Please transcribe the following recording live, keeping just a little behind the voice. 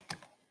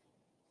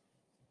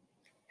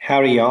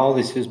Howdy, y'all.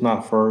 This is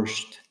my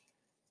first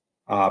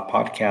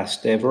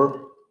podcast ever,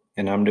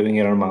 and I'm doing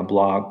it on my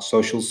blog,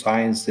 Social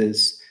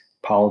Sciences,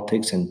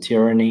 Politics, and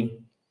Tyranny.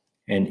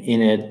 And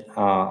in it,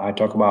 I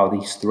talk about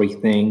these three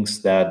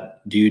things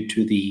that, due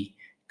to the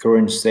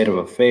current state of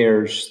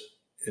affairs,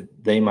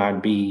 they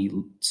might be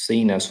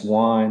seen as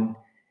one,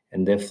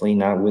 and definitely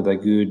not with a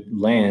good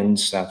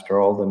lens after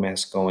all the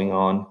mess going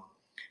on.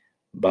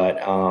 But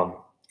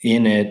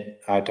in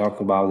it, I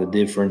talk about the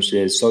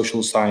differences.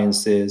 Social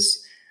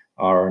sciences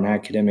are an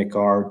academic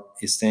art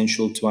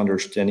essential to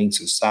understanding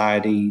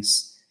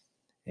societies,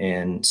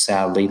 and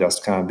sadly, that's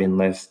kind of been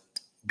left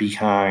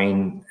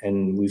behind,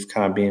 and we've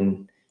kind of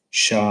been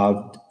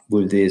shoved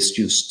with this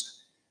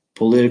just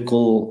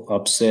political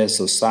obsessed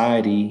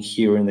society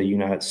here in the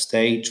United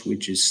States,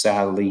 which is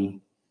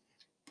sadly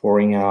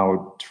pouring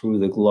out through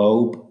the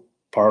globe,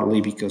 partly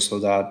because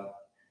of that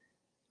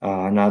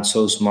not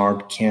so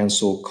smart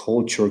cancel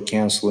culture,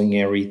 canceling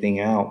everything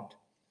out,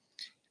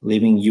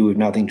 leaving you with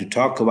nothing to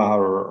talk about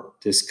or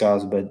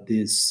discuss but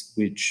this,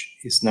 which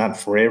is not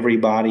for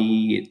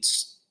everybody.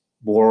 It's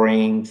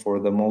boring for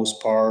the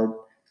most part.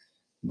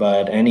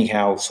 But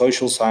anyhow,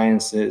 social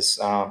sciences,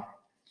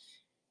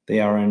 they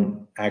are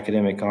an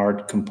academic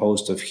art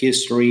composed of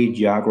history,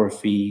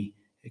 geography,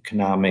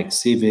 economics,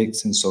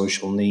 civics, and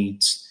social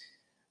needs.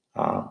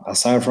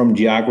 Aside from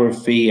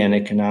geography and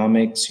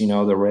economics,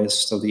 the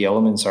rest of the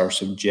elements are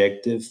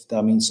subjective.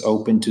 That means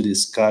open to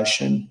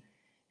discussion.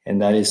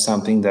 And that is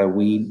something that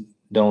we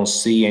don't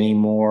see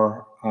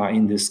anymore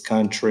in this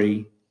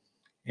country.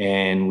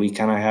 And we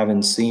kind of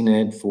haven't seen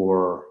it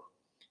for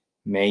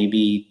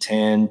maybe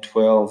 10,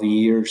 12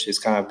 years. It's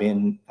kind of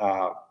been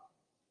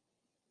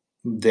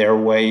their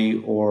way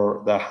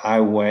or the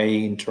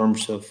highway in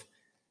terms of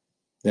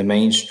the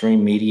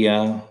mainstream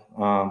media.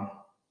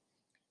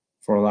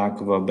 For lack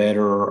of a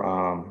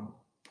better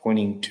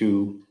pointing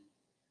to,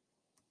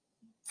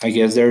 I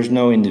guess there's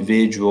no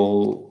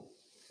individual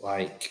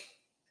like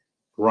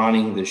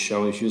running the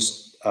show. It's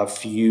just a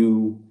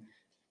few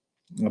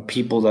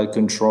people that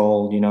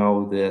control,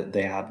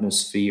 the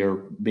atmosphere,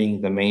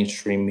 being the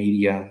mainstream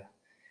media.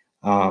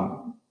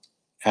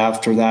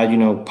 After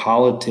that,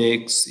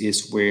 politics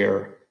is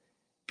where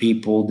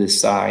people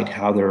decide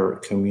how their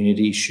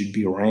community should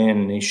be ran,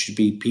 and it should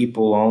be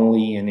people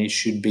only, and it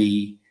should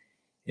be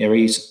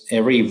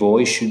every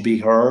voice should be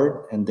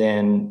heard. And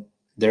then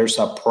there's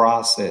a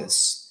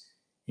process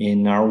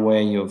in our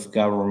way of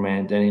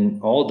government, and in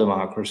all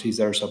democracies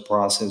there's a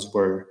process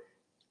where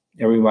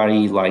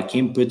everybody like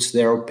inputs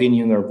their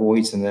opinion, their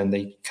voice, and then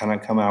they kind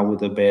of come out with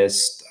the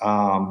best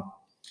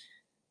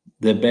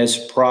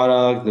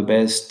product, the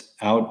best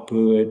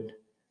output,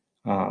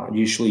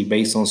 usually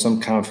based on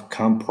some kind of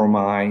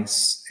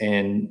compromise,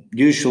 and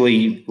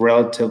usually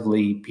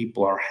relatively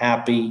people are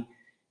happy.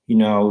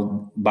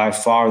 By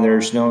far,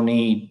 there's no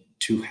need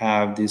to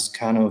have this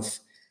kind of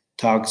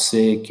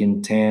toxic,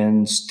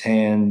 intense,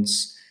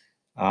 tense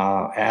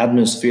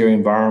atmosphere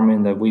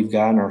environment that we've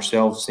gotten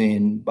ourselves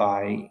in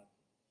by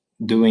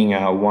doing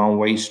a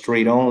one-way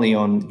street only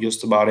on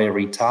just about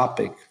every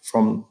topic,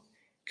 from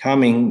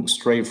coming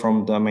straight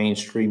from the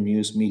mainstream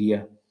news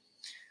media.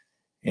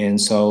 And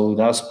so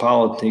that's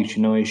politics.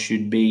 It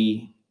should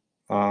be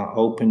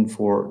open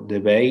for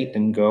debate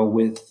and go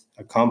with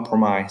a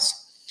compromise.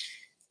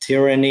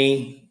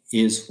 Tyranny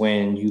is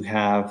when you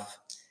have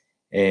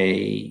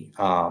a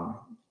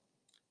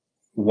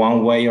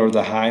one way or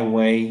the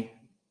highway,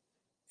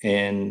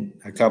 and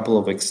a couple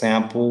of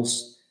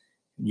examples.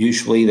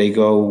 Usually they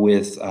go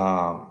with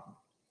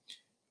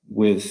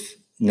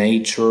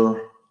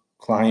nature,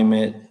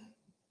 climate,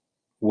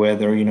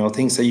 weather,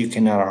 things that you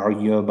cannot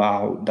argue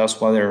about.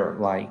 That's why they're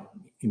like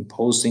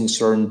imposing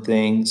certain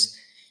things.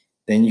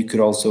 Then you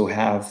could also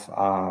have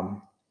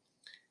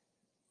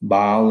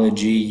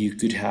biology. You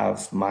could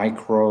have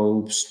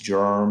microbes,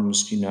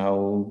 germs,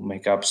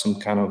 make up some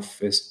kind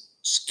of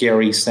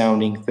scary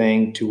sounding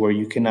thing to where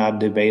you cannot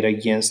debate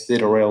against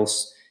it, or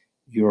else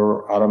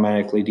you're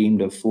automatically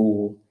deemed a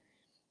fool.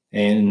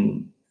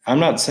 And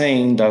I'm not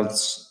saying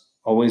that's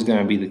always going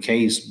to be the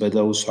case, but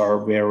those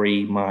are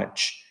very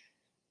much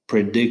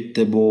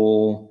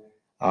predictable,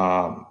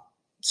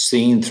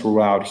 seen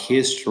throughout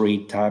history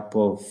type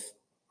of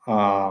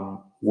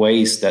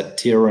ways that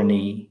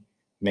tyranny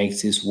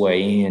makes its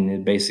way in.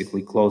 It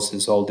basically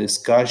closes all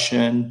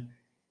discussion,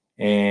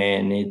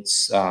 and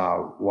it's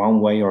one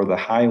way or the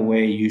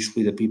highway.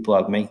 Usually the people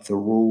that make the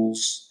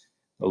rules,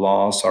 the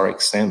laws, are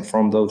exempt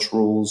from those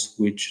rules,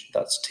 which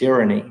that's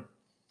tyranny.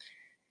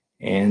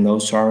 And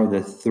those are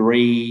the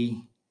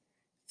three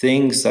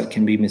things that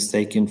can be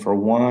mistaken for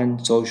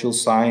one: social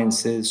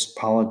sciences,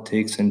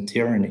 politics, and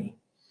tyranny.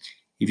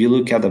 If you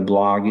look at the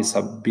blog, it's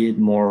a bit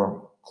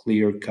more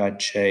clear-cut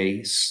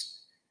chase.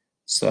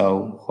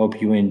 So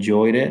hope you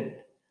enjoyed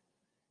it,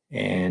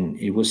 and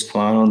it was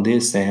fun on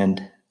this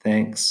end.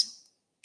 Thanks.